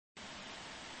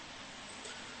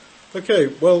Okay,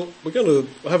 well, we're going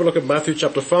to have a look at Matthew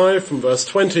chapter 5 from verse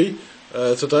 20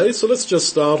 today, so let's just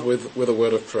start with a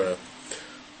word of prayer.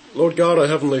 Lord God, our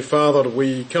Heavenly Father,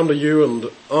 we come to you and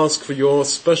ask for your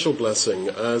special blessing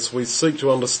as we seek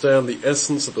to understand the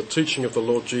essence of the teaching of the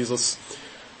Lord Jesus.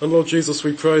 And Lord Jesus,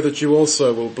 we pray that you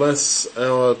also will bless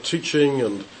our teaching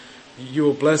and you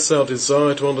will bless our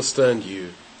desire to understand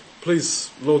you.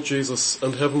 Please, Lord Jesus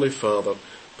and Heavenly Father,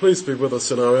 please be with us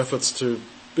in our efforts to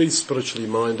be spiritually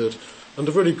minded and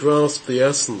to really grasp the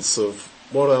essence of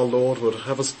what our Lord would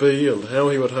have us be and how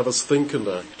he would have us think and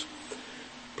act.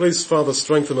 Please, Father,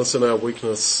 strengthen us in our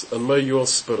weakness, and may your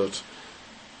Spirit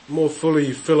more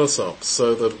fully fill us up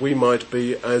so that we might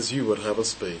be as you would have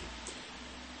us be.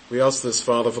 We ask this,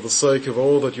 Father, for the sake of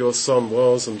all that your Son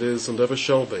was and is and ever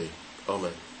shall be.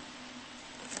 Amen.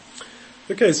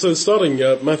 Okay, so starting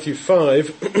Matthew 5,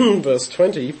 verse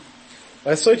 20,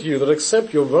 I say to you that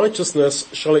except your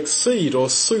righteousness shall exceed or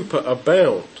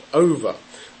superabound over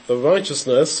the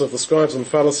righteousness of the scribes and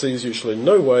Pharisees, you shall in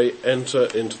no way enter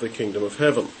into the kingdom of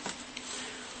heaven.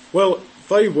 Well,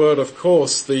 they were, of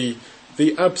course, the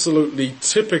absolutely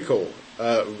typical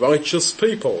righteous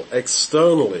people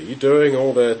externally, doing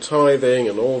all their tithing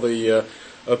and all the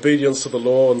obedience to the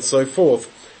law and so forth.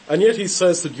 And yet he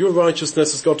says that your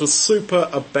righteousness has got to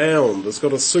superabound, has got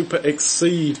to super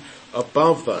exceed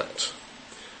above that.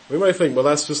 We may think, well,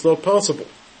 that's just not possible.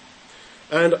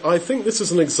 And I think this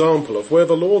is an example of where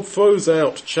the Lord throws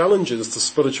out challenges to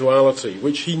spirituality,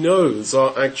 which he knows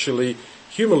are actually,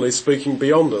 humanly speaking,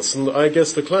 beyond us. And I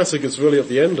guess the classic is really at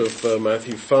the end of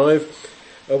Matthew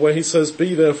 5, where he says,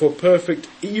 be therefore perfect,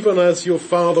 even as your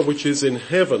Father which is in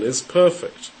heaven is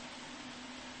perfect.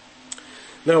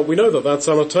 Now, we know that that's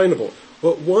unattainable.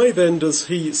 But why then does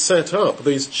he set up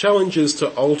these challenges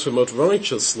to ultimate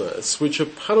righteousness, which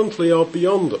apparently are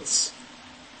beyond us?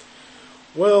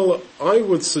 Well, I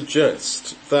would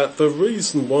suggest that the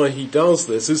reason why he does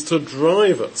this is to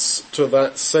drive us to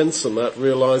that sense and that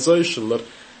realization that,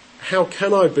 how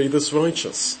can I be this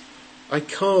righteous? I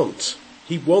can't.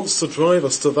 He wants to drive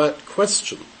us to that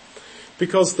question,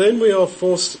 because then we are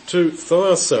forced to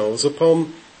throw ourselves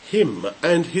upon him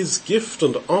and his gift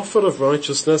and offer of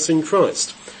righteousness in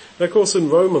Christ. Now, of course, in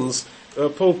Romans,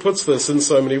 Paul puts this in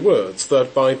so many words,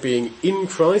 that by being in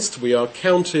Christ, we are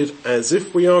counted as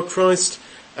if we are Christ,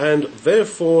 and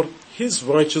therefore his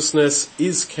righteousness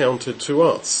is counted to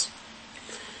us.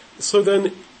 So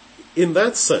then, in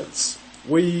that sense,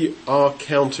 we are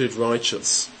counted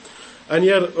righteous. And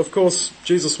yet, of course,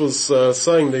 Jesus was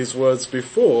saying these words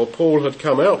before Paul had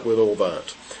come out with all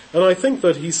that. And I think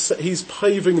that he's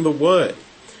paving the way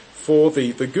for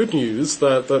the good news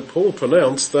that Paul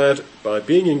pronounced, that by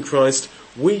being in Christ,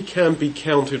 we can be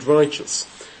counted righteous.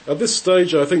 At this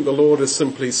stage, I think the Lord is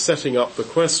simply setting up the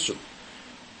question.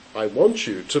 I want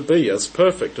you to be as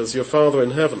perfect as your Father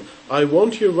in heaven. I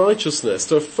want your righteousness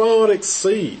to far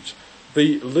exceed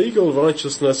the legal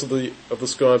righteousness of the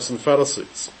scribes and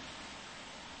Pharisees.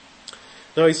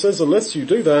 Now he says, unless you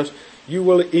do that, you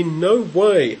will in no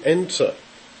way enter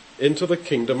into the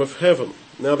kingdom of heaven.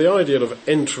 Now, the idea of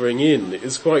entering in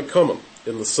is quite common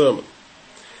in the sermon.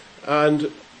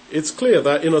 And it's clear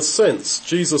that, in a sense,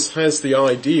 Jesus has the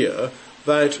idea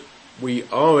that we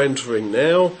are entering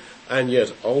now, and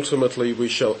yet ultimately we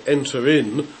shall enter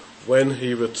in when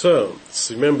he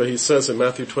returns. Remember, he says in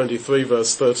Matthew 23,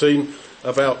 verse 13,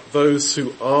 about those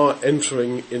who are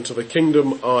entering into the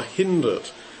kingdom are hindered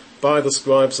by the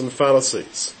scribes and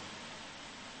Pharisees.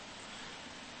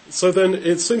 So then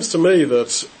it seems to me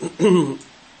that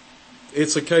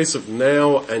it's a case of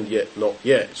now and yet not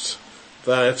yet,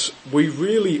 that we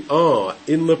really are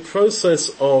in the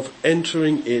process of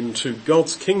entering into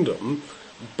God's kingdom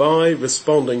by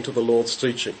responding to the Lord's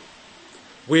teaching.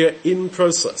 We are in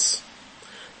process.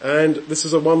 And this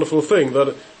is a wonderful thing,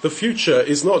 that the future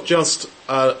is not just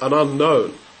an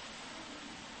unknown.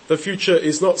 The future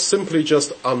is not simply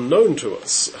just unknown to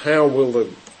us. How will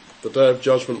the day of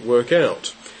judgment work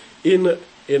out? In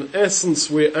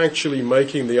essence, we're actually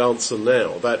making the answer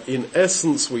now, that in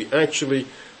essence we actually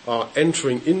are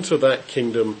entering into that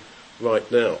kingdom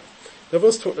right now. Now,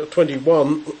 verse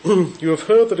 21, you have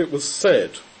heard that it was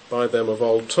said by them of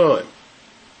old time.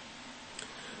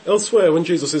 Elsewhere, when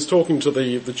Jesus is talking to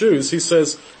the Jews, he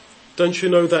says, don't you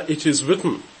know that it is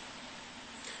written?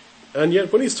 And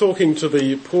yet when he's talking to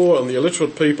the poor and the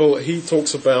illiterate people, he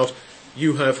talks about,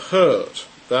 you have heard.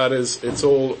 That is, it's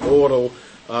all oral,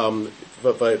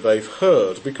 that they've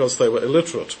heard because they were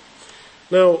illiterate.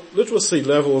 Now, literacy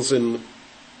levels in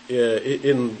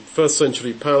first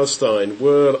century Palestine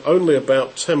were only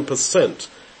about 10%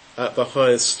 at the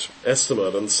highest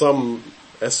estimate, and some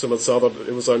estimates are that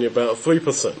it was only about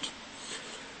 3%.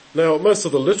 Now, most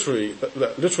of the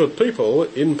literate people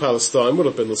in Palestine would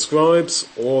have been the scribes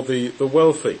or the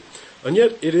wealthy. And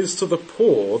yet it is to the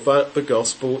poor that the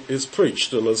gospel is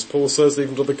preached. And as Paul says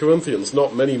even to the Corinthians,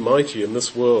 not many mighty in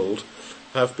this world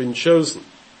have been chosen.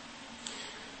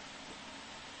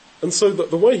 And so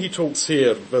the way he talks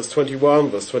here, verse 21,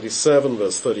 verse 27,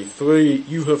 verse 33,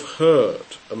 you have heard,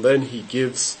 and then he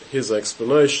gives his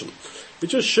explanation. It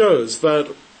just shows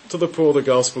that to the poor the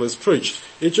gospel is preached.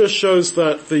 It just shows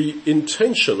that the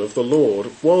intention of the Lord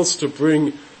was to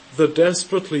bring the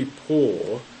desperately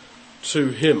poor to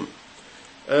him.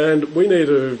 And we need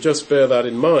to just bear that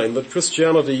in mind, that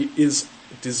Christianity is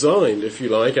designed, if you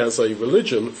like, as a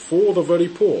religion for the very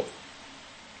poor.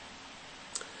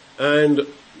 And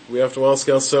we have to ask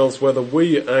ourselves whether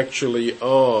we actually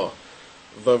are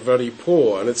the very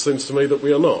poor, and it seems to me that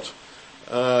we are not.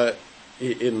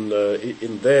 In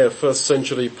their first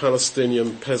century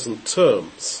Palestinian peasant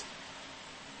terms.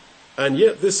 And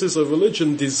yet this is a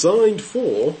religion designed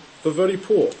for the very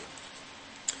poor.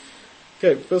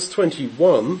 Okay, verse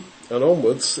 21 and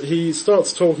onwards, he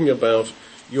starts talking about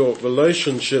your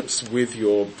relationships with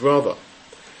your brother.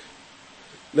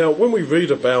 Now, when we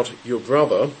read about your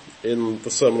brother in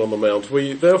the Sermon on the Mount,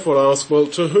 we therefore ask, well,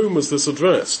 to whom was this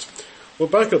addressed? Well,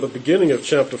 back at the beginning of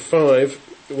chapter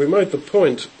 5, we made the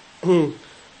point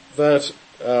that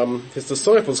his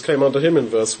disciples came unto him in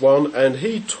verse 1, and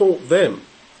he taught them,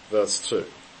 verse 2.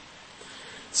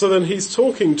 So then he's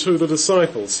talking to the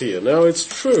disciples here. Now it's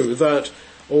true that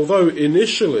although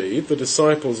initially the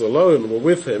disciples alone were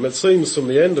with him, it seems from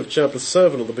the end of chapter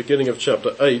 7 and the beginning of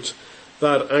chapter 8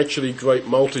 that actually great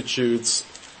multitudes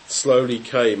slowly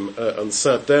came and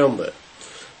sat down there.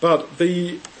 But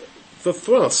the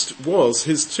thrust was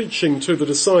his teaching to the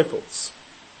disciples.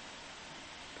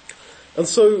 And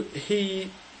so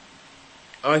he,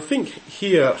 I think,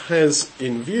 here has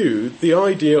in view the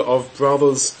idea of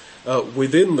brothers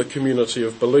within the community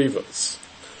of believers.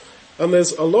 And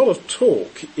there's a lot of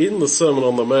talk in the Sermon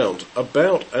on the Mount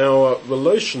about our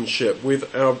relationship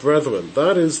with our brethren.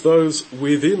 That is, those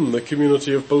within the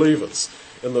community of believers.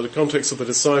 In the context of the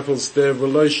disciples, their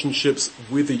relationships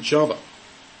with each other.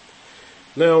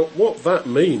 Now, what that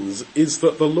means is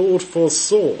that the Lord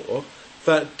foresaw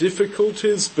that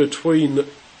difficulties between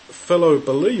fellow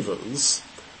believers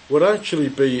would actually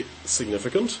be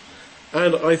significant,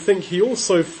 and I think he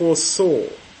also foresaw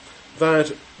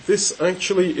that this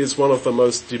actually is one of the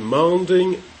most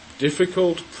demanding,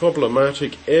 difficult,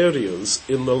 problematic areas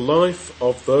in the life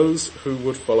of those who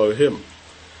would follow him.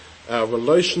 Our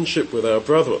relationship with our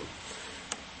brethren.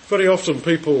 Very often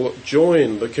people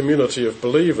join the community of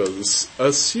believers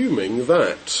assuming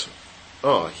that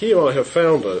here I have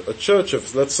found a church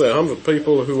of, let's say, 100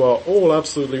 people who are all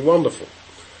absolutely wonderful.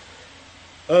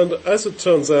 And as it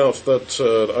turns out that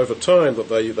over time that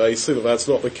they see that that's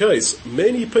not the case,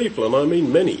 many people, and I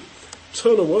mean many,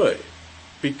 turn away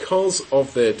because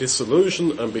of their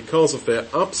disillusion and because of their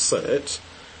upset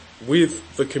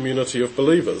with the community of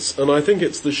believers. And I think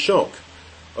it's the shock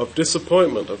of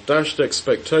disappointment, of dashed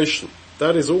expectation.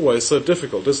 That is always so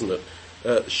difficult, isn't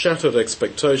it? Shattered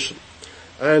expectation.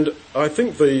 And I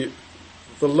think the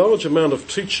large amount of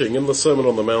teaching in the Sermon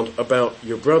on the Mount about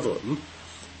your brethren,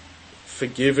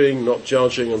 forgiving, not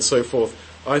judging, and so forth,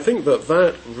 I think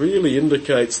that really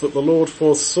indicates that the Lord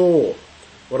foresaw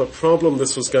what a problem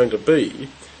this was going to be.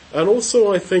 And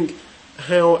also I think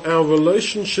how our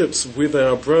relationships with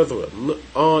our brethren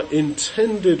are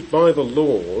intended by the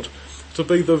Lord to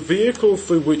be the vehicle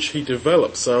through which he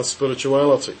develops our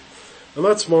spirituality. And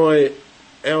that's my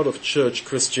out-of-church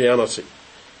Christianity.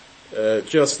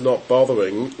 Just not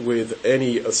bothering with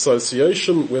any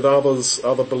association with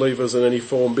other believers in any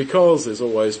form because there's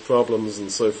always problems and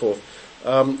so forth.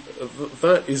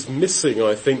 That is missing,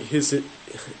 I think, his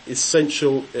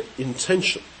essential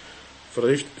intention for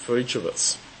each of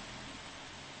us.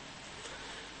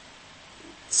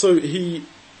 So he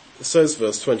says,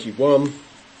 verse 21,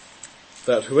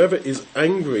 that whoever is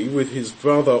angry with his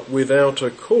brother without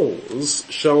a cause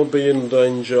shall be in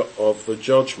danger of the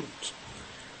judgment.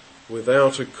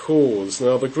 Without a cause.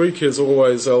 Now the Greek is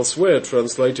always elsewhere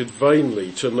translated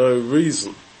vainly, to no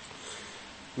reason.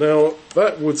 Now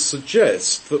that would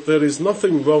suggest that there is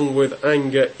nothing wrong with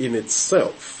anger in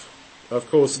itself. Of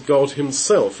course God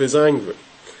himself is angry.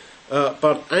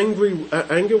 But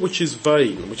anger which is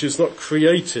vain, which is not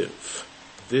creative,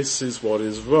 this is what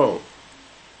is wrong.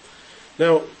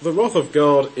 Now the wrath of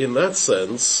God in that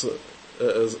sense,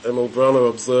 as Emil Brunner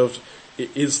observed,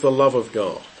 is the love of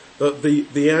God. That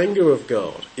the anger of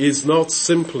God is not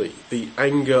simply the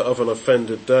anger of an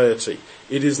offended deity.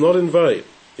 It is not in vain.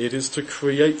 It is to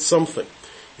create something.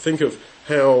 You think of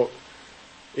how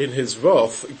in his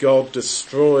wrath, God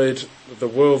destroyed the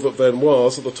world that then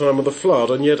was at the time of the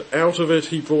flood, and yet out of it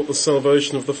he brought the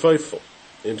salvation of the faithful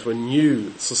into a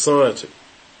new society.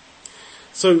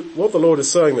 So what the Lord is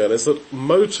saying then is that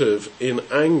motive in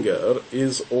anger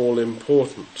is all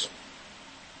important.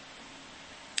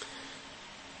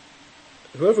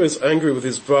 Whoever is angry with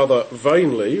his brother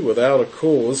vainly, without a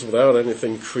cause, without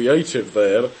anything creative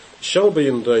there, shall be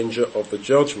in danger of the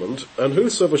judgment, and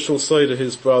whosoever shall say to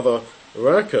his brother,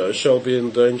 Raka, shall be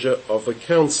in danger of the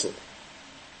council.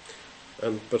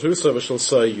 But whosoever shall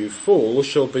say, you fool,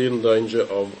 shall be in danger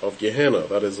of Gehenna,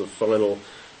 that is, of final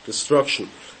destruction.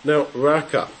 Now,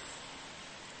 Raka.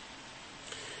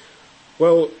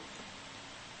 Well,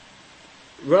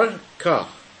 Raka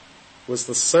was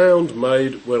the sound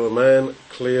made when a man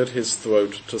cleared his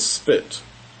throat to spit.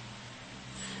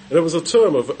 And it was a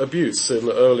term of abuse in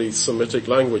the early Semitic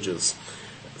languages.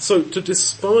 So to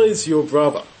despise your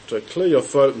brother, to clear your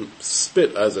throat and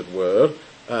spit, as it were,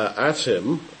 at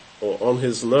him or on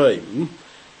his name,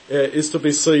 is to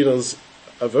be seen as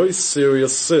a very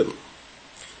serious sin.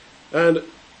 And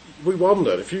we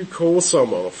wonder, if you call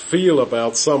someone or feel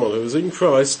about someone who is in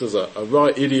Christ as a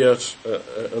right idiot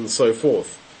and so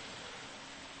forth,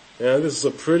 this is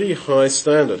a pretty high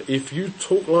standard. If you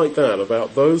talk like that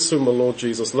about those whom the Lord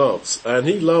Jesus loves, and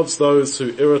he loves those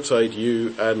who irritate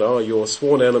you and are your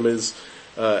sworn enemies,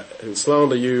 who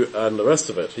slander you and the rest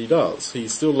of it, he does. He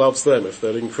still loves them if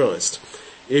they're in Christ.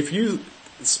 If you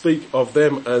speak of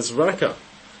them as Raka,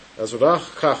 as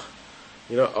Raka,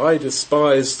 I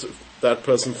despised that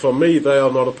person. For me, they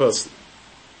are not a person.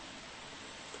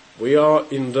 We are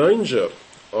in danger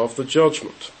of the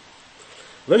judgment.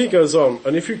 Then he goes on,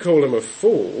 and if you call him a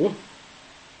fool,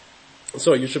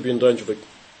 you should be in danger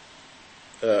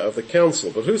of the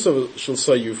council. But whosoever shall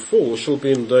say you fool shall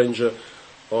be in danger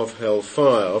of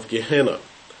hellfire, of Gehenna.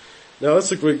 Now that's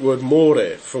the Greek word more,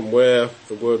 from where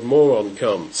the word moron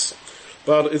comes.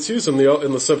 But it's used in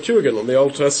the Septuagint in the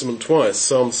Old Testament twice,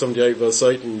 Psalm 78 verse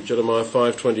 8 and Jeremiah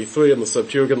 5:23 in the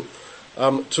Septuagint,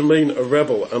 to mean a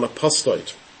rebel, an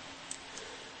apostate.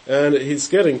 And he's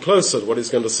getting closer to what he's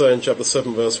going to say in chapter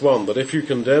 7 verse 1, that if you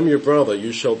condemn your brother,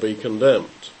 you shall be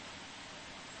condemned.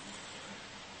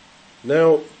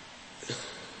 Now,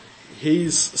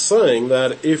 he's saying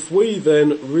that if we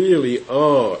then really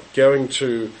are going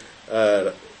to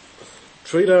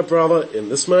treat our brother in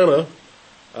this manner,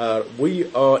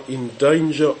 we are in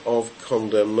danger of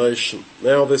condemnation.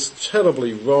 Now, this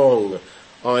terribly wrong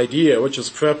idea, which has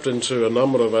crept into a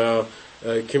number of our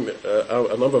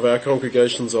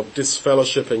congregations of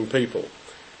disfellowshipping people.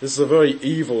 This is a very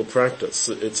evil practice.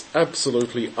 It's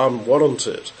absolutely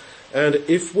unwarranted. And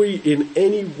if we in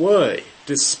any way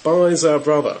despise our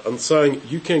brother and saying,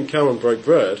 you can come and break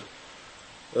bread,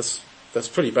 that's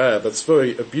pretty bad. That's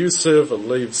very abusive and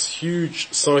leaves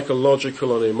huge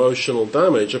psychological and emotional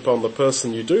damage upon the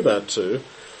person you do that to.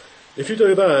 If you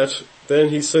do that, then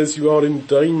he says you are in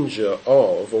danger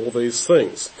of all these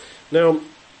things. Now,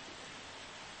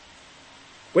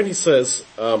 when he says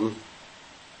that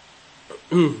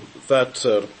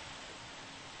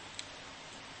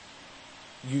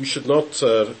you should not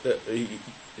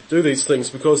do these things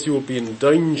because you will be in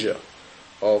danger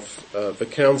of the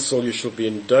council, you shall be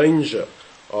in danger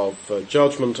of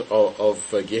judgment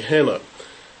of Gehenna.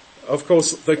 Of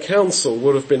course, the council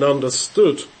would have been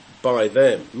understood by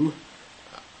them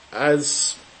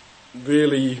as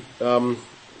really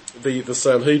the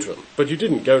Sanhedrin. But you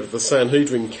didn't go to the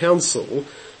Sanhedrin council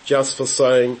just for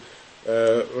saying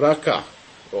Raka,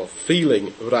 or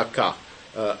feeling Raka,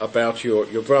 about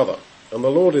your brother. And the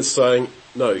Lord is saying,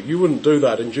 no, you wouldn't do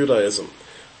that in Judaism.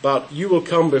 But you will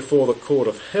come before the court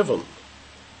of heaven.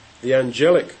 The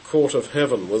angelic court of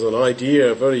heaven was an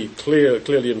idea very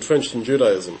clearly entrenched in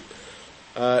Judaism,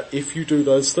 if you do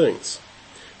those things.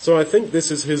 So I think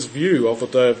this is his view of the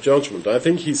day of judgment. I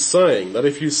think he's saying that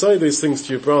if you say these things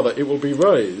to your brother, it will be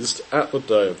raised at the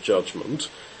day of judgment.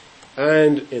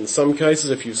 And in some cases,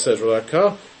 if you said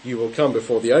Raka, you will come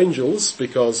before the angels,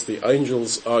 because the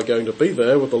angels are going to be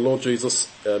there with the Lord Jesus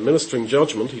ministering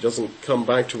judgment. He doesn't come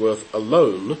back to earth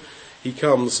alone. He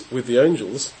comes with the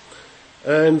angels.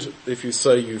 And if you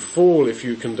say you fool, if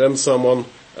you condemn someone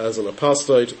as an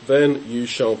apostate, then you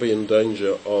shall be in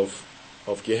danger of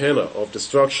Gehenna, of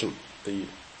destruction, the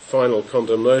final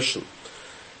condemnation.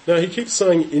 Now he keeps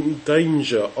saying in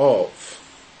danger of.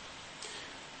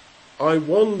 I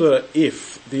wonder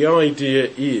if the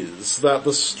idea is that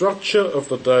the structure of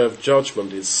the day of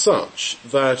judgment is such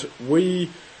that we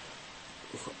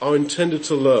are intended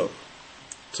to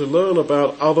learn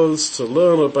about others, to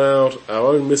learn about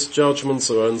our own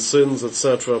misjudgments, our own sins,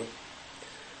 etc.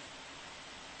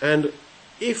 And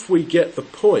if we get the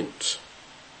point,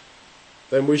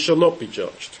 then we shall not be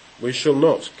judged. We shall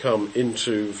not come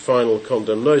into final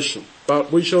condemnation,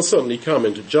 but we shall certainly come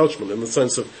into judgment in the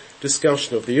sense of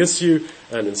discussion of the issue,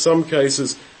 and in some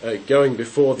cases going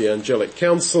before the angelic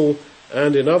council,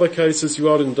 and in other cases you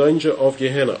are in danger of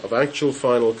Gehenna, of actual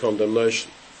final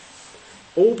condemnation.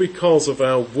 All because of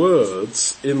our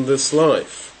words in this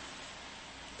life.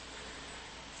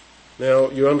 Now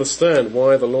you understand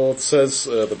why the Lord says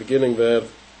at the beginning there,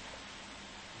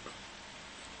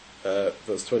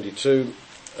 verse 22,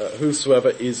 whosoever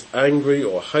is angry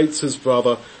or hates his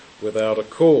brother without a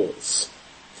cause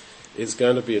is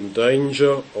going to be in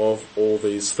danger of all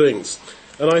these things.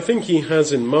 And I think he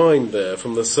has in mind there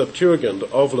from the Septuagint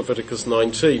of Leviticus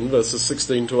 19 verses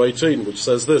 16 to 18, which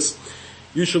says this: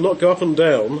 you shall not go up and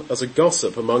down as a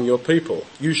gossip among your people.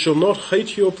 You shall not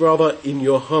hate your brother in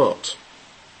your heart.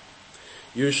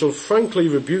 You shall frankly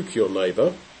rebuke your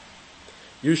neighbour.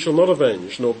 You shall not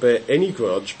avenge nor bear any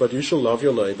grudge, but you shall love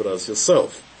your neighbour as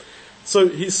yourself. So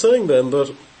he's saying then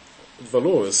that, the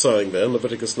law is saying then,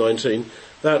 Leviticus 19,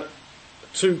 that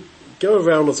to go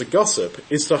around as a gossip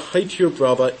is to hate your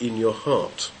brother in your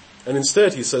heart. And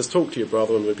instead he says, talk to your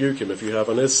brother and rebuke him if you have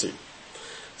an issue.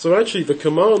 So actually the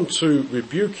command to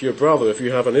rebuke your brother if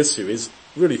you have an issue is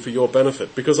really for your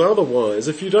benefit, because otherwise,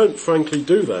 if you don't frankly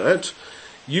do that,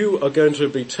 you are going to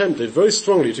be tempted very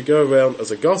strongly to go around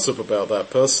as a gossip about that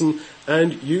person,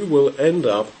 and you will end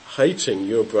up hating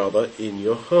your brother in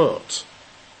your heart.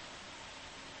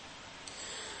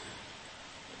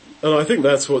 And I think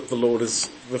that's what the Lord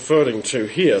is referring to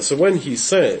here. So when he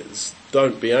says,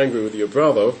 don't be angry with your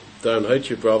brother, don't hate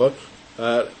your brother,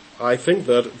 I think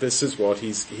that this is what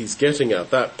he's getting at,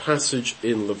 that passage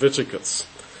in Leviticus.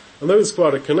 And there is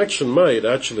quite a connection made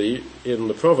actually in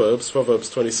the Proverbs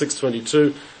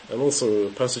 26:22, and also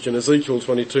a passage in Ezekiel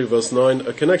 22 verse 9,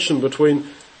 a connection between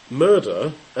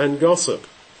murder and gossip.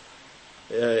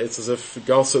 It's as if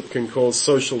gossip can cause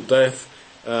social death,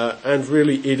 and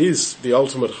really it is the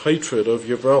ultimate hatred of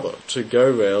your brother to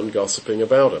go around gossiping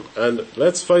about him. And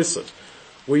let's face it,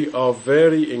 we are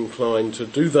very inclined to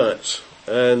do that,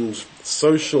 and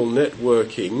social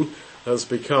networking has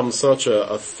become such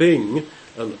a thing,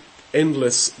 and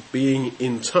endless being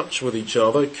in touch with each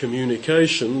other,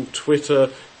 communication, Twitter,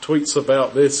 tweets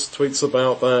about this, tweets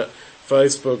about that,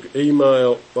 Facebook,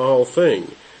 email, the whole thing.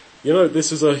 You know,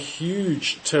 this is a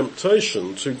huge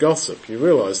temptation to gossip. You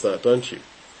realize that, don't you?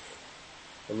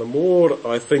 And the more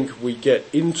I think we get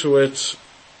into it,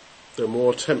 the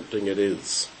more tempting it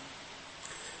is.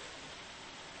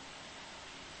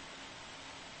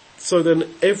 So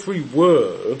then every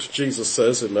word, Jesus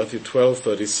says in Matthew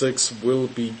 12:36, will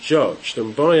be judged,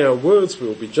 and by our words we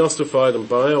will be justified, and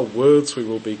by our words we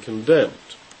will be condemned.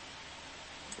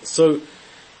 So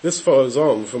this follows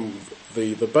on from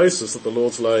the basis that the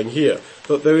Lord's laying here,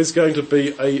 that there is going to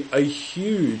be a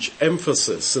huge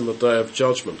emphasis in the day of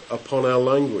judgment upon our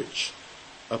language,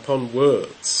 upon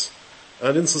words.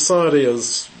 And in society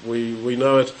as we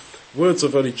know it, words are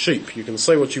very cheap. You can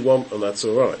say what you want and that's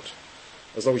alright,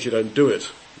 as long as you don't do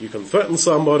it. You can threaten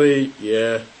somebody,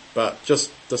 yeah, but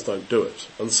just don't do it.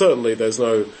 And certainly there's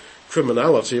no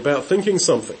criminality about thinking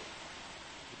something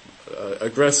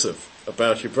aggressive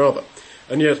about your brother.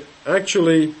 And yet,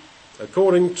 actually,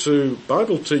 according to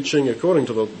Bible teaching, according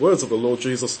to the words of the Lord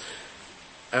Jesus,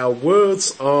 our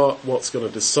words are what's going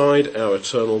to decide our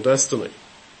eternal destiny.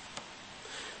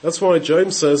 That's why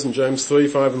James says in James 3,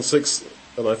 5 and 6,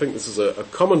 and I think this is a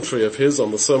commentary of his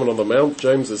on the Sermon on the Mount,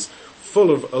 James is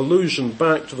full of allusion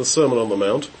back to the Sermon on the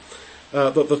Mount,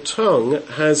 that the tongue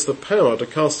has the power to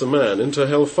cast a man into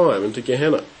hellfire, into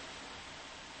Gehenna.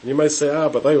 And you may say,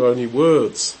 but they were only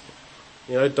words.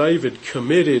 You know, David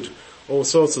committed all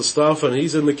sorts of stuff and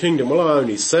he's in the kingdom. Well, I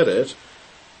only said it.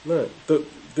 No,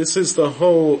 this is the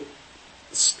whole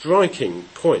striking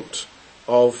point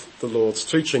of the Lord's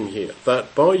teaching here,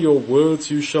 that by your words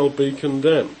you shall be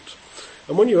condemned.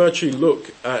 And when you actually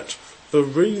look at the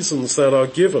reasons that are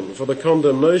given for the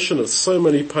condemnation of so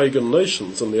many pagan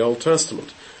nations in the Old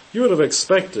Testament, you would have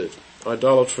expected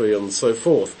idolatry and so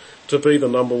forth to be the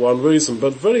number one reason,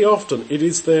 but very often it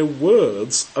is their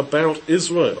words about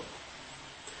Israel.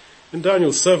 In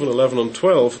Daniel 7, 11 and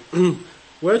 12,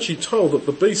 we're actually told that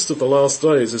the beast of the last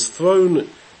days is thrown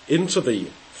into the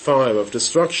fire of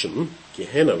destruction,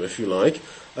 Gehenna if you like,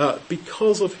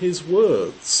 because of his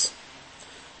words.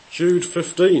 Jude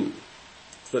 15,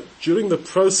 that during the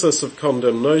process of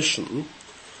condemnation,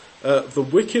 the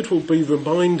wicked will be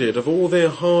reminded of all their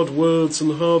hard words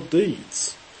and hard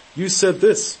deeds. You said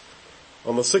this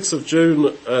on the 6th of June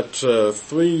at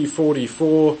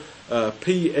 3:44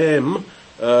 p.m.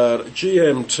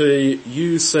 GMT,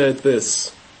 you said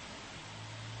this.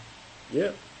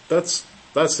 Yeah, that's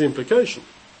the implication,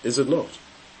 is it not?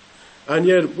 And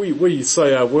yet we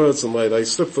say our words and they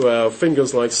slip through our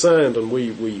fingers like sand, and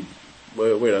we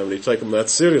don't really take them that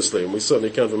seriously, and we certainly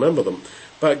can't remember them.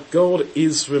 But God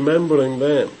is remembering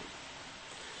them.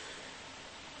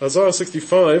 Isaiah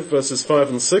 65 verses 5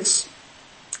 and 6,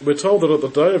 we're told that at the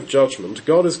day of judgment,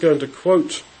 God is going to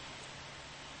quote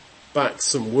back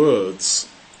some words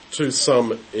to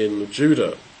some in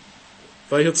Judah.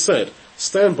 They had said,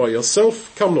 "Stand by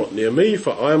yourself, come not near me,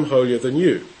 for I am holier than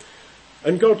you."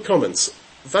 And God comments,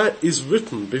 "That is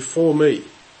written before me.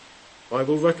 I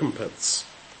will recompense."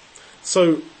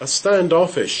 So a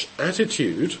standoffish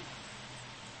attitude,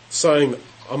 saying,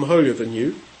 "I'm holier than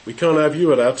you, we can't have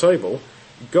you at our table,"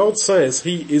 God says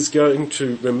he is going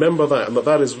to remember that, and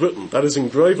that is written, that is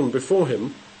engraven before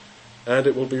him, and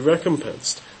it will be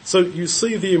recompensed. So you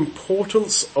see the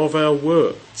importance of our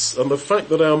words, and the fact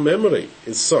that our memory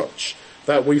is such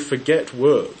that we forget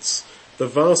words. The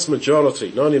vast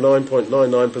majority,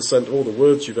 99.99% of all the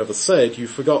words you've ever said, you've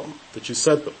forgotten that you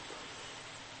said them.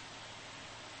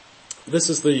 This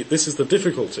is the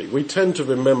difficulty. We tend to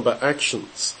remember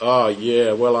actions.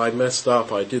 Yeah, well, I messed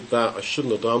up, I did that, I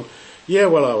shouldn't have done. Yeah,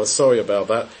 well, I was sorry about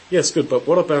that. Yes, good, but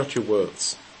what about your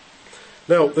words?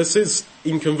 Now, this is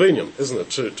inconvenient,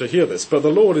 isn't it, to hear this, but the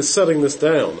Lord is setting this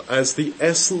down as the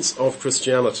essence of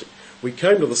Christianity. We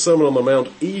came to the Sermon on the Mount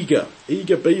eager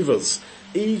beavers,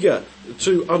 eager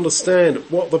to understand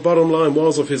what the bottom line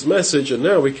was of his message, and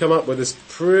now we come up with this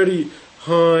pretty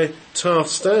high, tough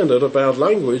standard about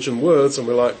language and words, and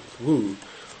we're like,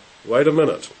 wait a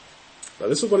minute. Now,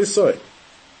 this is what he's saying.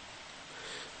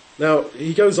 Now,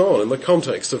 he goes on in the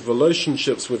context of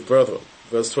relationships with brethren,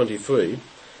 verse 23,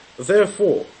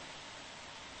 "Therefore,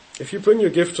 if you bring your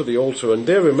gift to the altar and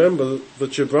there remember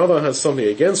that your brother has something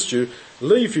against you,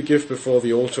 leave your gift before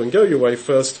the altar and go your way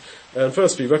first, and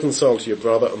first be reconciled to your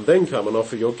brother, and then come and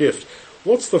offer your gift."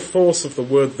 What's the force of the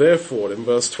word "therefore" in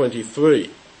verse 23?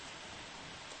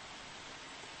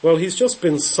 Well, he's just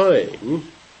been saying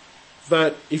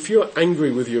that if you're angry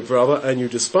with your brother and you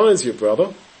despise your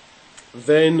brother,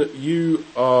 then you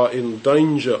are in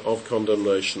danger of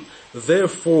condemnation.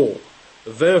 Therefore,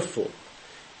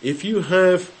 if you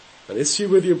have an issue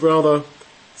with your brother,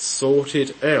 sort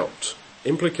it out.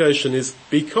 Implication is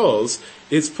because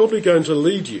it's probably going to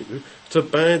lead you to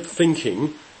bad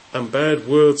thinking and bad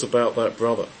words about that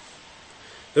brother.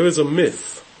 There is a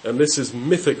myth, and this is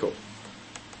mythical,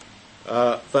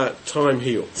 that time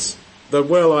heals. That,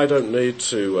 well, I don't need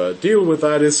to deal with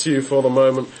that issue for the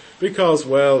moment because,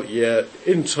 well, yeah,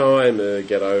 in time,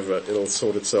 get over it, it'll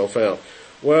sort itself out.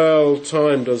 Well,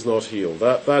 time does not heal.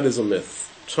 That is a myth.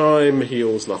 Time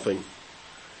heals nothing.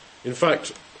 In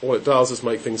fact, all it does is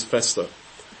make things fester.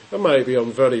 And maybe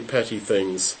on very petty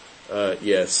things,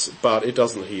 yes, but it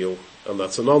doesn't heal. And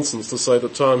that's a nonsense to say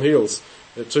that time heals.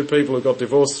 Two people who got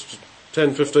divorced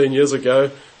 10, 15 years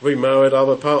ago, remarried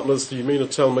other partners, do you mean to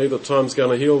tell me that time's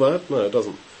going to heal that? No, it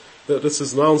doesn't. This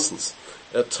is nonsense.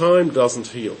 Time doesn't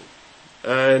heal.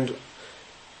 And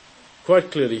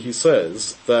quite clearly he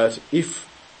says that if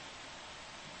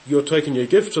you're taking your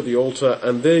gift to the altar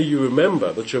and there you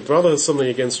remember that your brother has something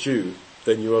against you,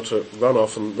 then you are to run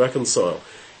off and reconcile.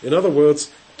 In other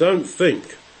words, don't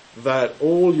think that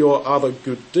all your other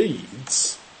good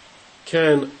deeds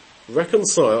can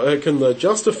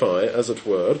justify, as it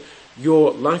were,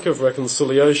 your lack of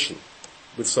reconciliation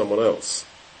with someone else.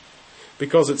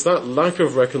 Because it's that lack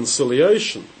of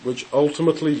reconciliation which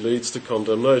ultimately leads to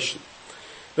condemnation.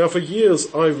 Now, for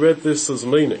years I read this as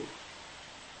meaning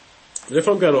that if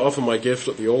I'm going to offer my gift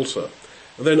at the altar,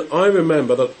 and then I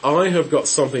remember that I have got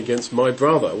something against my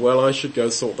brother, well, I should go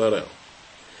sort that out.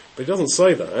 But he doesn't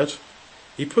say that.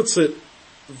 He puts it,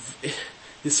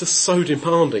 it's just so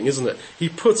demanding, isn't it? He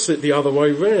puts it the other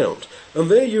way round. And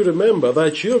there you remember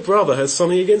that your brother has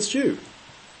something against you.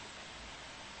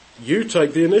 You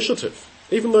take the initiative,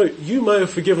 even though you may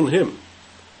have forgiven him.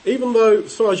 Even though,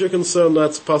 as far as you're concerned,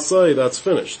 that's passé, that's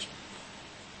finished.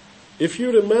 If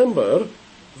you remember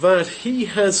that he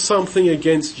has something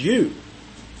against you,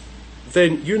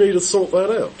 then you need to sort that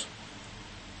out.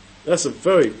 That's a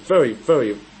very, very,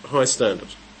 very high standard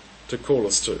to call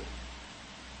us to.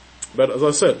 But as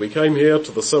I said, we came here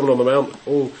to the Sermon on the Mount,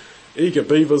 all eager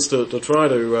beavers to try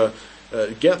to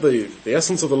get the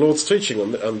essence of the Lord's teaching,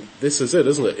 and this is it,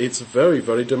 isn't it? It's very,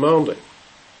 very demanding.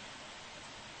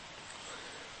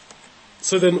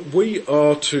 So then we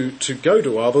are to go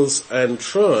to others and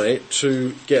try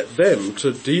to get them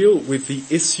to deal with the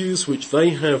issues which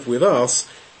they have with us,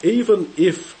 even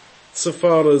if, so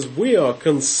far as we are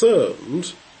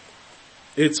concerned,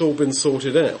 it's all been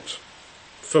sorted out.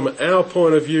 From our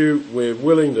point of view, we're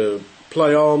willing to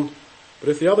play on, but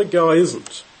if the other guy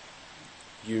isn't,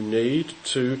 you need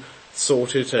to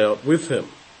sort it out with him.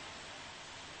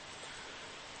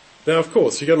 Now, of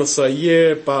course, you're going to say,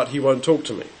 yeah, but he won't talk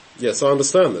to me. Yes, I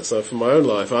understand this. From my own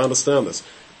life, I understand this.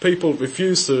 People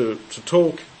refuse to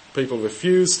talk. People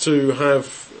refuse to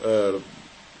have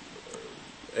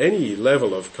any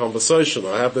level of conversation.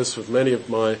 I have this with many of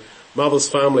my mother's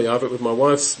family. I have it with my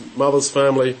wife's mother's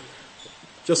family.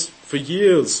 Just for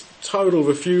years, total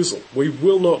refusal. We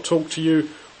will not talk to you.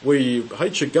 We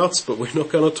hate your guts, but we're not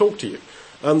going to talk to you.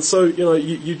 And so,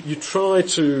 you try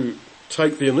to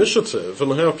take the initiative,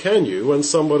 and how can you when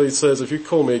somebody says, if you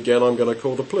call me again, I'm going to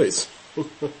call the police?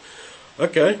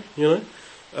 Okay,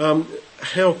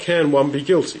 how can one be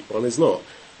guilty? One is not,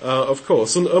 of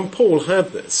course. And Paul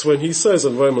had this when he says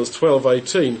in Romans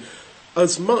 12:18,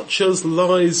 as much as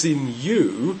lies in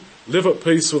you, live at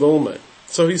peace with all men.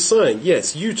 So he's saying,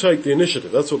 yes, you take the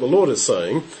initiative. That's what the Lord is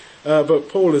saying. But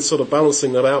Paul is sort of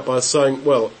balancing that out by saying,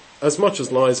 well, as much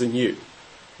as lies in you.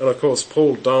 And of course,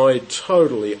 Paul died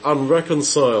totally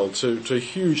unreconciled to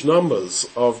huge numbers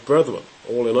of brethren,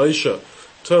 all in Asia,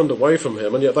 turned away from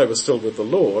him, and yet they were still with the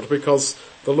Lord, because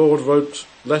the Lord wrote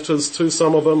letters to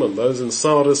some of them, and those in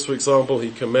Sardis, for example, he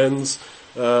commends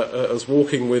as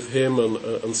walking with him,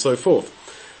 and so forth.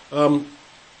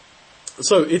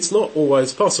 So it's not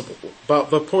always possible, but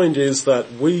the point is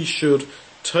that we should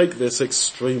take this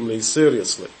extremely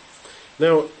seriously.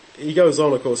 Now, he goes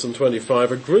on, of course, in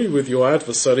 25, agree with your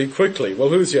adversary quickly. Well,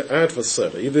 who's your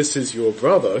adversary? This is your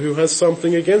brother who has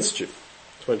something against you.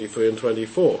 23 and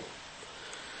 24.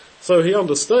 So he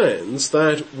understands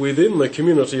that within the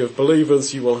community of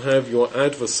believers you will have your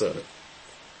adversary.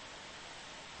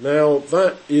 Now,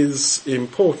 that is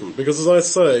important because, as I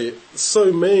say,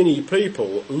 so many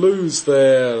people lose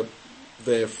their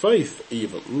faith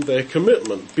even, their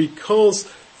commitment,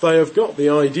 because they have got the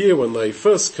idea when they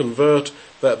first convert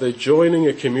that they're joining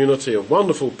a community of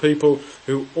wonderful people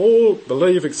who all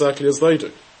believe exactly as they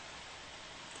do.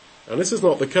 And this is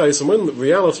not the case, and when the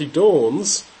reality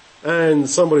dawns and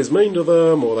somebody's mean to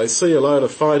them, or they see a load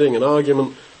of fighting and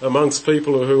argument amongst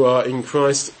people who are in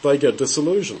Christ, they get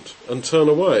disillusioned and turn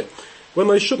away when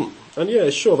they shouldn't. And yeah,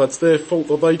 sure, that's their fault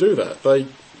that they do that. They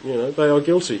are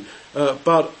guilty.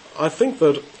 But I think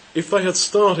that if they had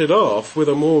started off with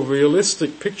a more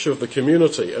realistic picture of the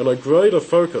community and a greater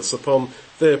focus upon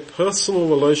their personal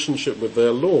relationship with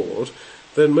their Lord,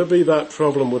 then maybe that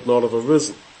problem would not have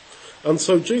arisen. And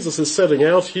so Jesus is setting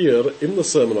out here in the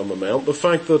Sermon on the Mount the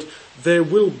fact that there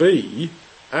will be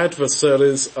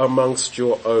adversaries amongst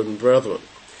your own brethren.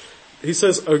 He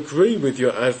says, agree with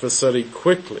your adversary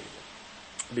quickly,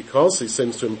 because, he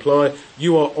seems to imply,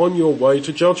 you are on your way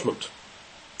to judgment.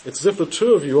 It's as if the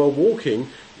two of you are walking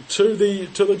to the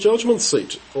judgment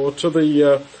seat, or to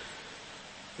the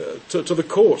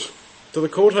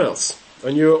courthouse,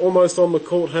 and you're almost on the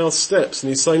courthouse steps, and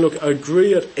he's saying, look,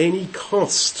 agree at any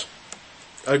cost.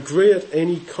 Agree at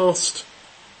any cost,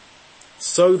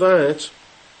 so that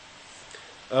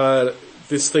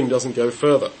this thing doesn't go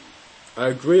further.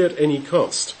 Agree at any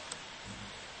cost.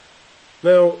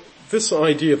 Now, this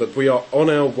idea that we are on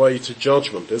our way to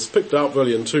judgment is picked up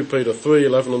really in 2 Peter 3,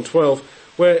 11 and 12,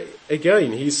 where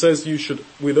again he says you should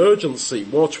with urgency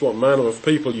watch what manner of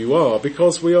people you are,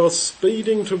 because we are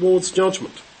speeding towards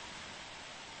judgment.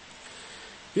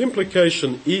 The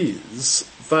implication is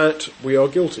that we are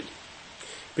guilty.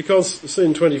 Because, see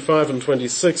in 25 and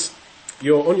 26,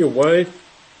 you're on your way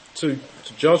to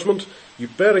judgment. You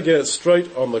better get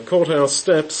straight on the courthouse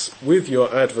steps with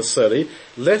your adversary,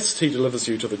 lest he delivers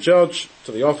you to the judge,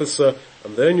 to the officer,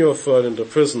 and then you're thrown into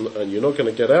prison, and you're not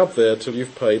going to get out there till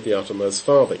you've paid the uttermost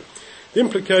farthing. The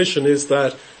implication is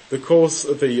that the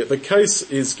case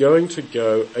is going to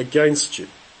go against you.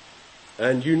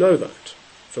 And you know that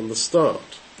from the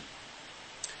start.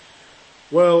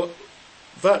 Well,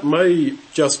 that may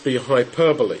just be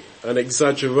hyperbole, an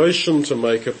exaggeration to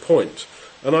make a point.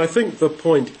 And I think the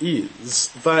point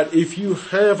is that if you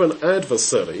have an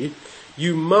adversary,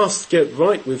 you must get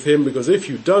right with him, because if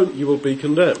you don't, you will be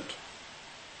condemned.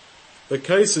 The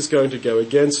case is going to go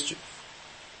against you.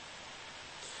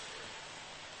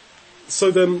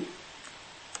 So then,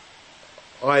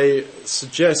 I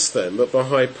suggest then that the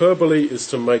hyperbole is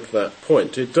to make that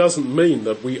point. It doesn't mean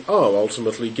that we are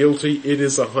ultimately guilty. It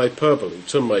is a hyperbole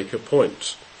to make a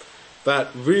point. That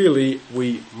really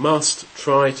we must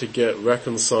try to get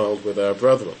reconciled with our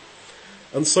brethren.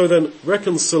 And so then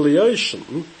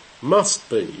reconciliation must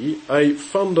be a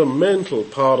fundamental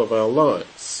part of our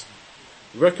lives.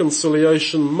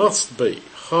 Reconciliation must be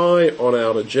high on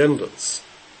our agendas.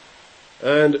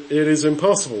 And it is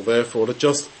impossible, therefore, to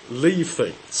just leave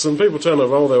things. And people tend to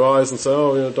roll their eyes and say,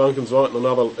 oh, Duncan's writing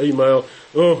another email.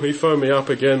 Oh, he phoned me up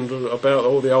again about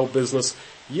all the old business.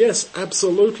 Yes,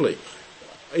 absolutely.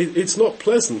 It's not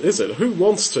pleasant, is it? Who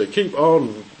wants to keep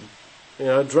on,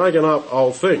 dragging up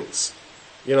old things?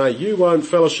 You won't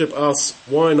fellowship us,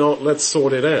 why not? Let's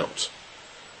sort it out.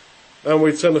 And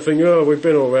we tend to think, oh, we've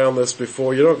been all around this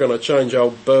before. You're not going to change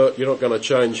old Bert. You're not going to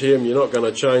change him. You're not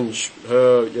going to change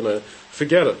her,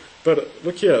 forget it. But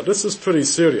look here, this is pretty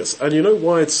serious. And you know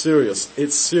why it's serious?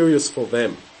 It's serious for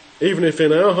them. Even if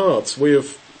in our hearts we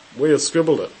have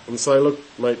scribbled it and say, look,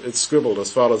 mate, it's scribbled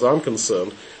as far as I'm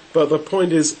concerned. But the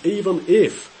point is, even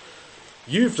if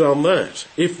you've done that,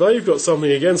 if they've got something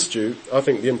against you, I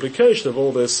think the implication of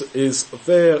all this is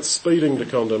they're speeding to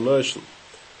condemnation.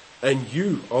 And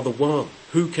you are the one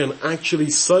who can actually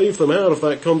save them out of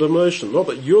that condemnation. Not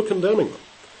that you're condemning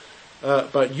them,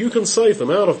 but you can save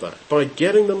them out of that by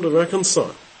getting them to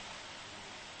reconcile.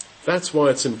 That's why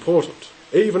it's important.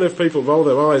 Even if people roll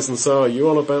their eyes and say, are you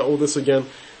on about all this again?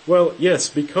 Well, yes,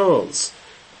 because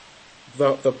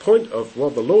the point of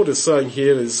what the Lord is saying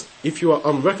here is, if you are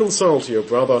unreconciled to your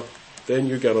brother, then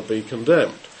you're going to be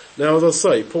condemned. Now, as I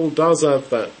say, Paul does have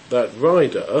that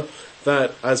rider,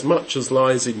 that as much as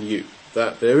lies in you,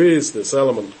 that there is this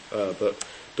element that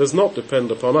does not depend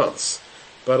upon us.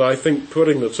 But I think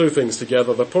putting the two things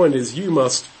together, the point is you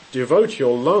must devote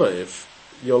your life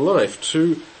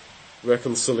to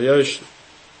reconciliation.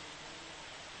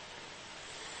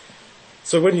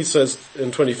 So when he says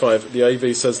in 25, the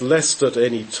AV says, lest at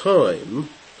any time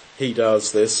he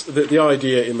does this, the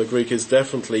idea in the Greek is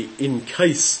definitely in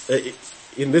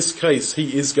this case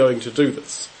he is going to do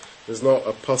this. There's not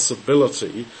a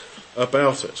possibility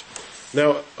about it.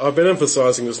 Now, I've been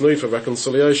emphasizing this need for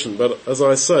reconciliation, but as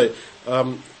I say,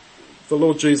 the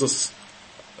Lord Jesus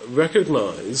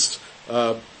recognized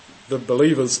the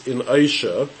believers in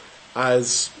Asia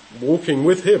as walking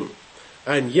with him,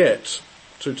 and yet,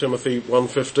 2 Timothy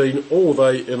 1:15, all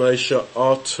they in Asia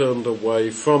are turned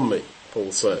away from me,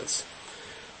 Paul says.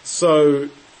 So,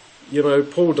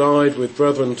 Paul died with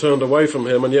brethren turned away from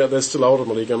him, and yet they're still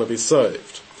ultimately going to be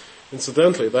saved.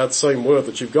 Incidentally, that same word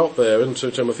that you've got there in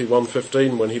 2 Timothy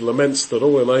 1:15, when he laments that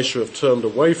all in Asia have turned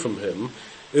away from him,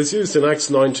 is used in Acts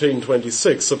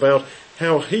 19:26 about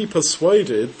how he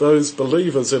persuaded those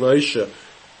believers in Asia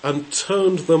and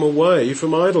turned them away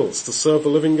from idols to serve the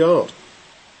living God.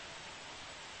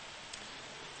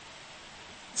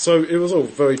 So it was all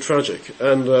very tragic,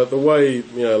 and the way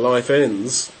life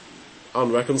ends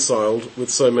unreconciled with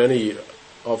so many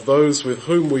of those with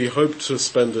whom we hope to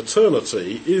spend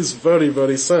eternity is very,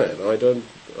 very sad. I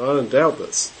don't doubt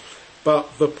this.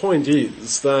 But the point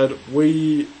is that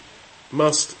we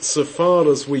must, so far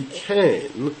as we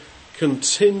can,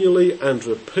 continually and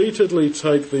repeatedly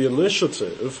take the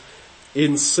initiative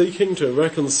in seeking to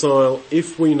reconcile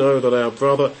if we know that our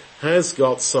brother has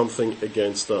got something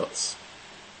against us.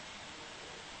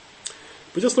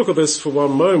 But just look at this for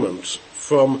one moment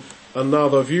from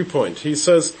another viewpoint. He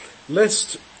says,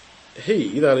 lest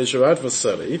he, that is your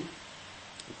adversary,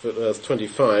 verse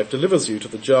 25, delivers you to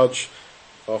the judge,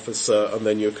 officer, and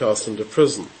then you're cast into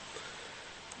prison.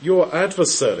 Your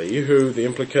adversary, who the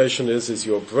implication is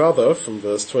your brother, from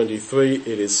verse 23, it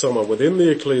is someone within the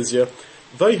ecclesia,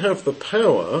 they have the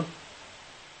power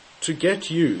to get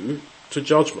you to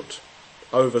judgment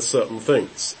over certain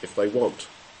things, if they want.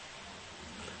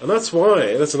 And that's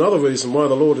another reason why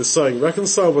the Lord is saying,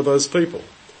 reconcile with those people.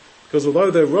 Because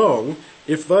although they're wrong,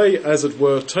 if they, as it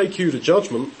were, take you to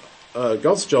judgment,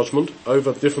 God's judgment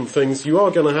over different things, you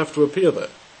are going to have to appear there.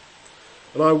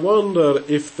 And I wonder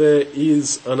if there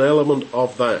is an element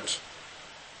of that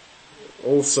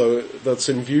also that's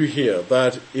in view here,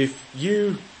 that if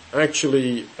you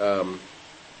actually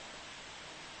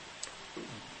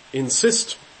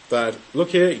insist that, look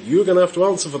here, you're going to have to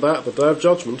answer for that at the day of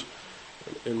judgment.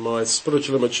 In my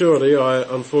spiritual immaturity, I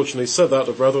unfortunately said that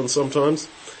to brethren sometimes.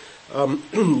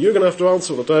 You're going to have to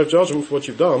answer for the day of judgment for what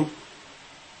you've done.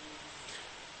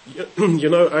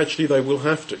 Actually they will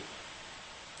have to.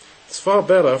 It's far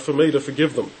better for me to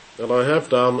forgive them, and I have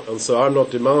done, and so I'm not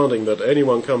demanding that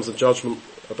anyone comes to judgment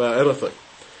about anything.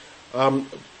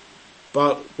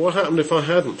 But what happened if I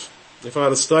hadn't? If I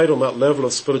had stayed on that level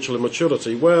of spiritual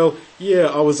immaturity? Well, yeah,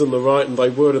 I was in the right and they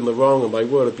were in the wrong and they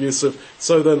were abusive.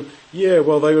 So then, yeah,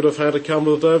 well, they would have had to come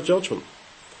to the day of judgment.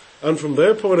 And from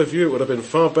their point of view, it would have been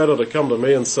far better to come to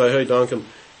me and say, hey, Duncan,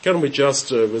 can we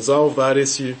just resolve that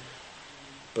issue?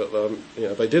 But,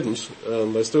 they didn't,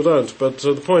 and they still don't. But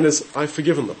the point is, I've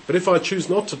forgiven them. But if I choose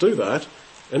not to do that,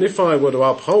 and if I were to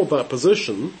uphold that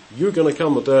position, you're going to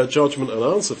come the day of judgment and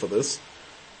answer for this,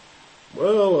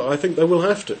 Well, I think they will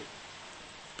have to.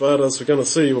 But as we're going to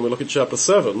see when we look at chapter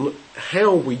 7,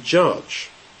 how we judge,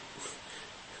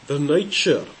 the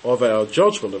nature of our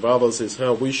judgment of others is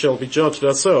how we shall be judged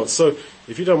ourselves. So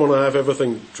if you don't want to have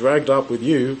everything dragged up with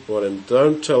you, well then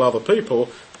don't tell other people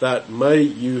that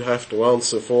you have to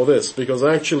answer for this, because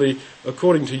actually,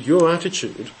 according to your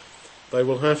attitude, they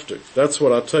will have to. That's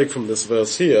what I take from this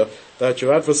verse here, that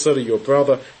your adversary, your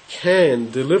brother,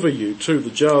 can deliver you to the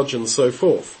judge and so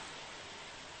forth.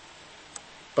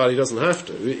 But he doesn't have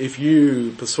to if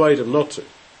you persuade him not to.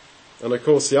 And of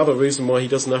course the other reason why he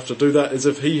doesn't have to do that is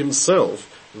if he himself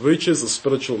reaches the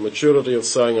spiritual maturity of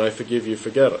saying, I forgive you,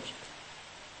 forget it.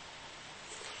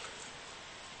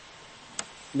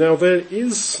 Now there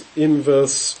is in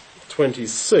verse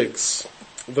 26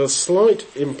 the slight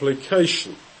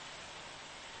implication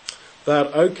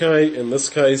that, okay, in this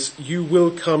case, you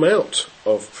will come out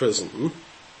of prison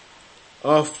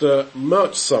after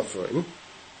much suffering,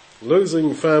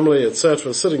 losing family,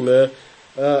 etc., sitting there,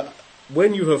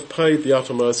 when you have paid the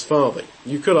uttermost farthing.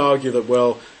 You could argue that,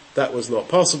 well, that was not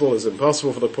possible. It's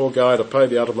impossible for the poor guy to pay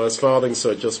the uttermost farthing,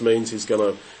 so it just means he's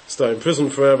going to stay in prison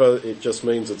forever. It just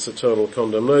means it's eternal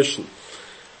condemnation.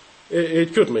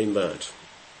 It could mean that.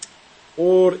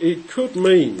 Or it could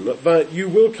mean that you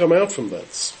will come out from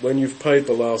this when you've paid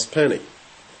the last penny.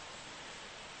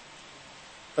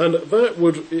 And that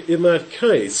would, in that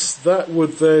case, that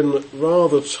would then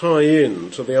rather tie in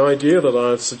to the idea that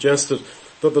I've suggested,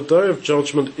 that the day of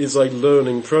judgment is a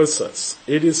learning process.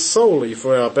 It is solely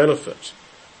for our benefit.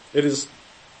 It is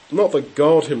not that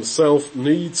God himself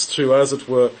needs to, as it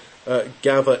were,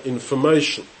 gather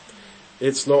information.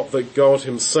 It's not that God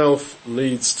himself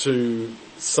needs to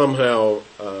somehow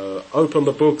open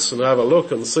the books and have a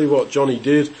look and see what Johnny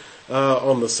did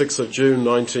on the 6th of June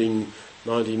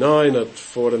 1999 at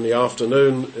 4 in the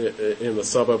afternoon in the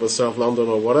suburb of South London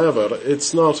or whatever.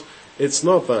 It's not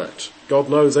that. God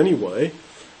knows anyway.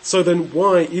 So then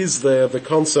why is there the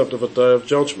concept of a day of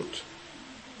judgment?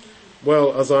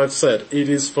 Well, as I've said, it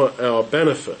is for our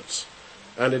benefit,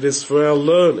 and it is for our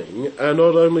learning, and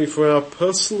not only for our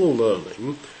personal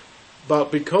learning,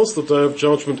 but because the day of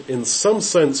judgment in some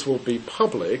sense will be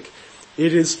public,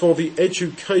 it is for the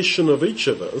education of each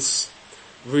of us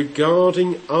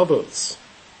regarding others.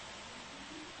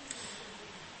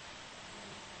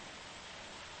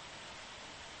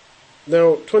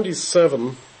 Now,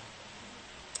 27,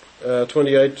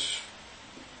 28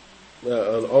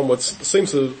 and onwards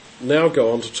seems to now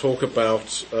go on to talk about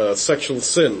sexual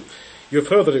sin. You have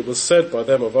heard that it was said by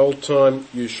them of old time,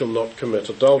 you shall not commit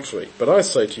adultery. But I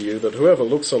say to you that whoever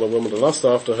looks on a woman to lust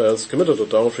after her has committed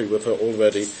adultery with her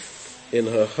already in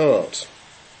her heart.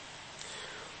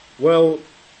 Well,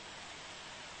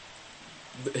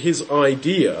 his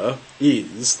idea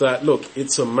is that, look,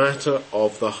 it's a matter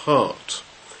of the heart.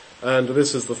 And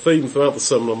this is the theme throughout the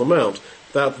Sermon on the Mount,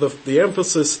 that the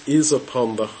emphasis is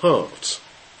upon the heart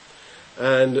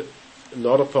and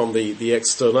not upon the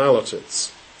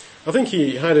externalities. I think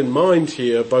he had in mind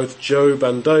here both Job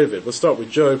and David. We'll start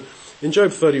with Job. In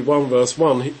Job 31 verse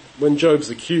 1, when Job's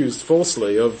accused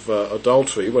falsely of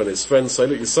adultery, when his friends say,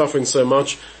 look, you're suffering so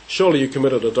much, surely you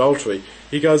committed adultery,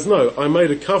 he goes, no, I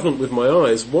made a covenant with my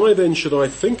eyes, why then should I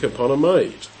think upon a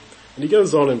maid? And he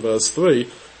goes on in verse 3,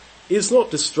 is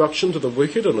not destruction to the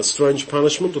wicked and a strange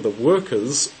punishment to the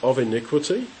workers of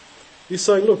iniquity? He's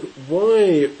saying, look,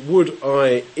 why would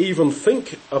I even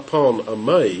think upon a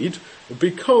maid?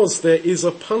 Because there is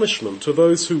a punishment to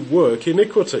those who work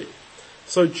iniquity.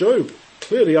 So Job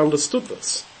clearly understood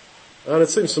this. And it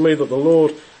seems to me that the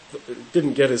Lord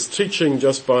didn't get his teaching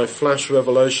just by flash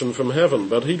revelation from heaven,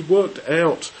 but he'd worked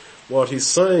out what he's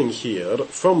saying here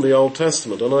from the Old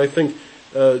Testament. And I think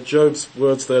Job's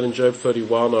words there in Job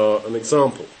 31 are an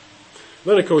example.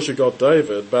 Then of course you've got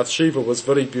David. Bathsheba was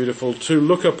very beautiful to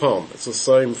look upon. It's the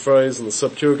same phrase in the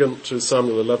Septuagint, 2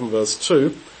 Samuel 11 verse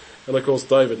 2. And of course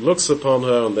David looks upon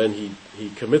her and then he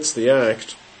commits the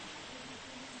act.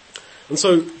 And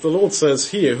so the Lord says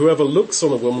here, whoever looks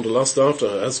on a woman to lust after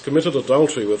her has committed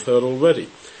adultery with her already.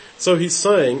 So he's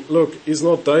saying, look, is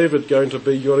not David going to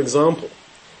be your example?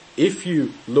 If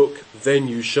you look, then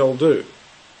you shall do.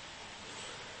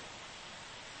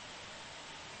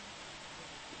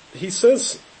 He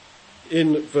says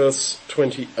in verse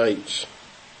 28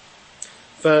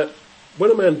 that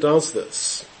when a man does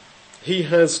this, he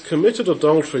has committed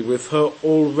adultery with her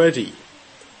already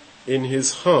in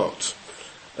his heart.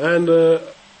 And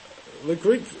the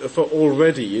Greek for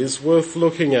already is worth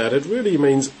looking at. It really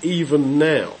means even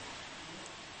now.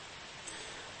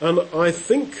 And I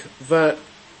think that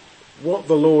what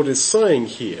the Lord is saying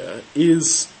here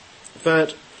is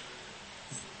that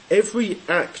every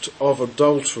act of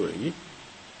adultery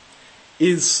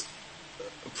is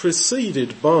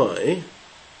preceded by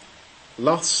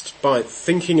lust, by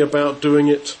thinking about doing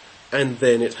it, and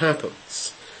then it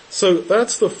happens. So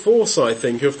that's the force, I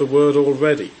think, of the word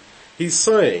already. He's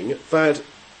saying that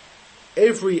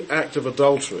every act of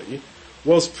adultery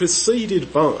was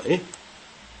preceded by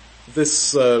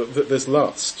this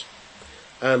lust,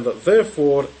 and that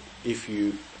therefore, if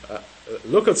you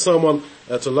look at someone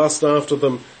to lust after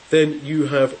them, then you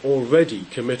have already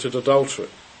committed adultery.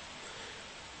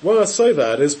 Why I say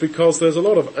that is because there's a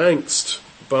lot of angst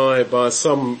by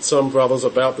some brothers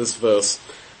about this verse,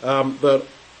 that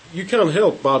you can't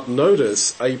help but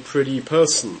notice a pretty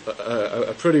person,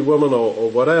 a pretty woman or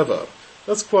whatever.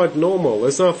 That's quite normal.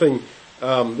 There's nothing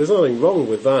wrong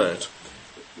with that.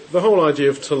 The whole idea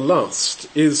of to lust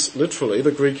is literally,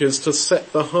 the Greek is to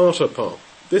set the heart upon.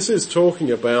 This is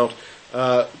talking about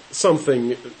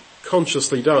something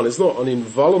consciously done. It's not an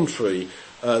involuntary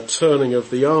turning of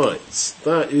the eyes.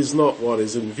 That is not what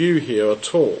is in view here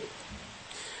at all.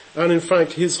 And in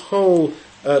fact, his whole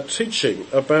teaching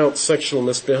about sexual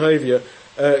misbehavior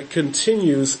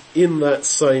continues in that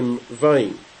same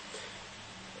vein.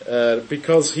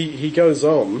 Because he goes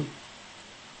on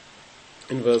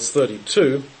in verse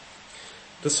 32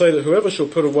 to say that whoever shall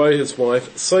put away his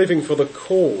wife, saving for the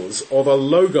cause or the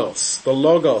logos,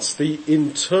 the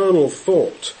internal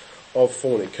thought of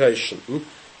fornication,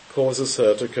 causes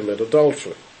her to commit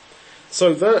adultery.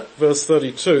 So that, verse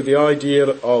 32, the idea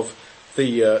of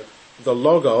the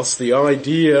logos, the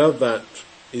idea that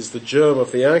is the germ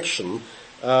of the action,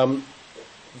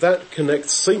 that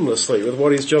connects seamlessly with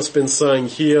what he's just been saying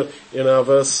here in our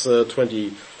verse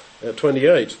 28,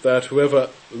 that whoever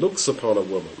looks upon a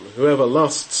woman, whoever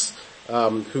lusts,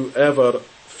 whoever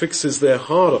fixes their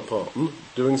heart upon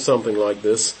doing something like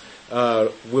this,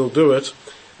 will do it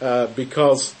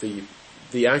because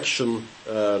the action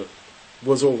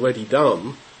was already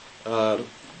done.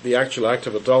 The actual act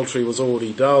of adultery was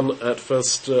already done at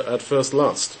first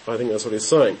lust. I think that's what he's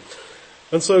saying.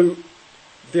 And so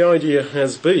the idea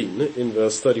has been, in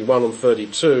verse 31 and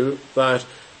 32, that,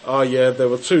 there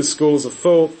were two schools of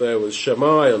thought. There was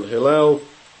Shammai and Hillel,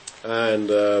 and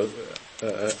the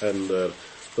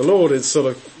Lord is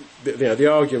sort of, the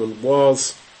argument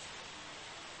was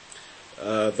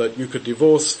that you could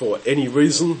divorce for any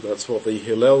reason. That's what the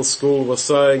Hillel school was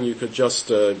saying. You could just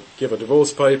give a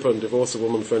divorce paper and divorce a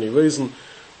woman for any reason.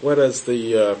 Whereas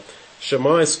the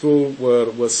Shammai school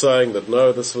were saying that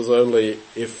no, this was only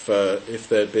if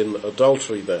there'd been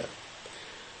adultery there.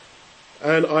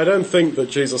 And I don't think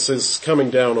that Jesus is coming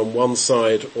down on one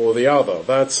side or the other.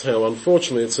 That's how,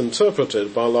 unfortunately, it's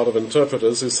interpreted by a lot of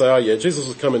interpreters who say, Jesus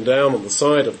was coming down on the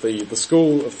side of the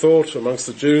school of thought amongst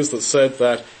the Jews that said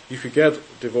that you could get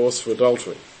divorced for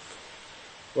adultery.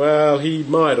 Well, he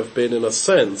might have been in a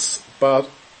sense, but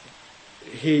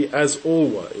he, as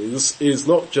always, is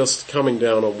not just coming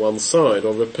down on one side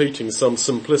or repeating some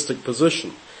simplistic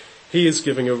position. He is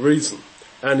giving a reason,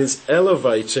 and is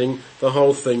elevating the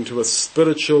whole thing to a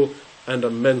spiritual and a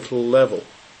mental level.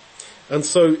 And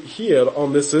so here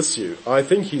on this issue, I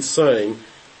think he's saying,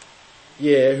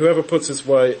 whoever puts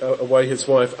away his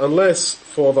wife, unless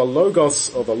for the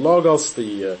logos,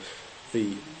 the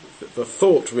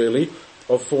thought really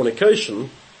of fornication,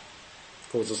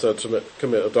 causes her to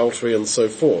commit adultery and so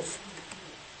forth.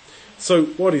 So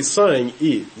what he's saying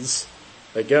is,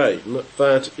 again,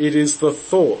 that it is the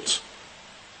thought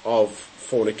of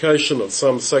fornication, of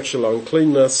some sexual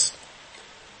uncleanness,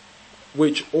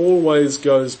 which always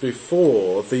goes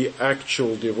before the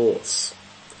actual divorce.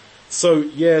 So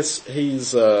yes,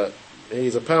 he's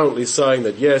apparently saying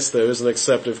that yes, there is an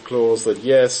exceptive clause, that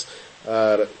yes,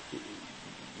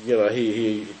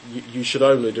 you should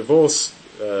only divorce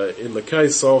in the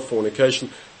case of fornication,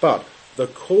 but the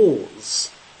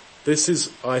cause, this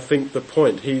is, I think, the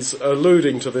point. He's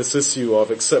alluding to this issue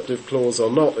of exceptive clause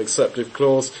or not exceptive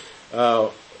clause,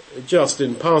 just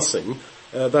in passing.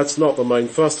 That's not the main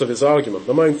thrust of his argument.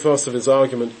 The main thrust of his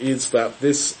argument is that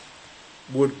this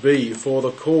would be for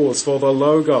the cause, for the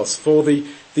logos, for the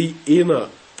inner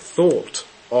thought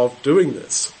of doing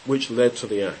this, which led to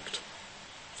the act.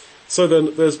 So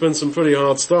then there's been some pretty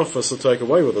hard stuff for us to take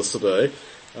away with us today.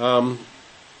 And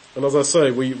as I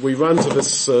say, we ran to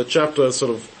this chapter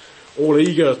sort of all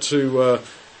eager to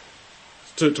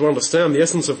understand the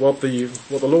essence of what the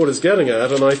Lord is getting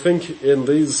at, and I think in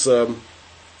these 10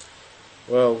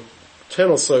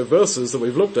 or so verses that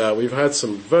we've looked at, we've had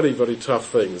some very, very tough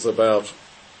things about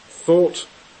thought,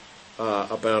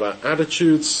 about our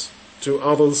attitudes to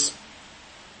others,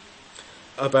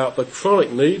 about the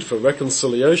chronic need for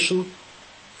reconciliation,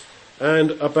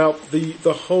 and about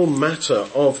the whole matter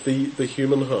of the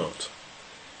human heart.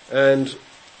 And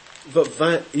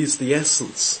that is the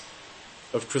essence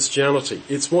of Christianity.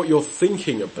 It's what you're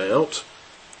thinking about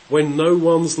when no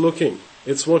one's looking.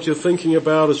 It's what you're thinking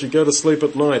about as you go to sleep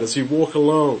at night, as you walk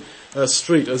along a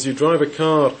street, as you drive a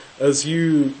car, as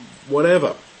you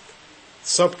whatever.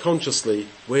 Subconsciously,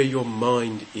 where your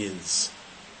mind is.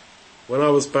 When I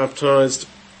was baptized,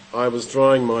 I was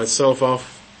drying myself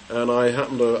off and I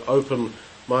happened to open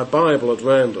my Bible at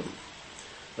random.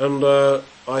 And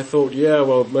I thought, yeah,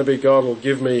 well, maybe God will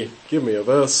give me a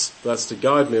verse that's to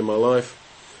guide me in my life.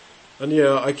 And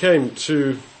yeah, I came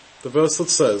to the verse that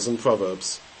says in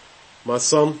Proverbs, "My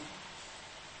son,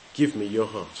 give me your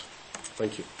heart."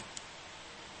 Thank you.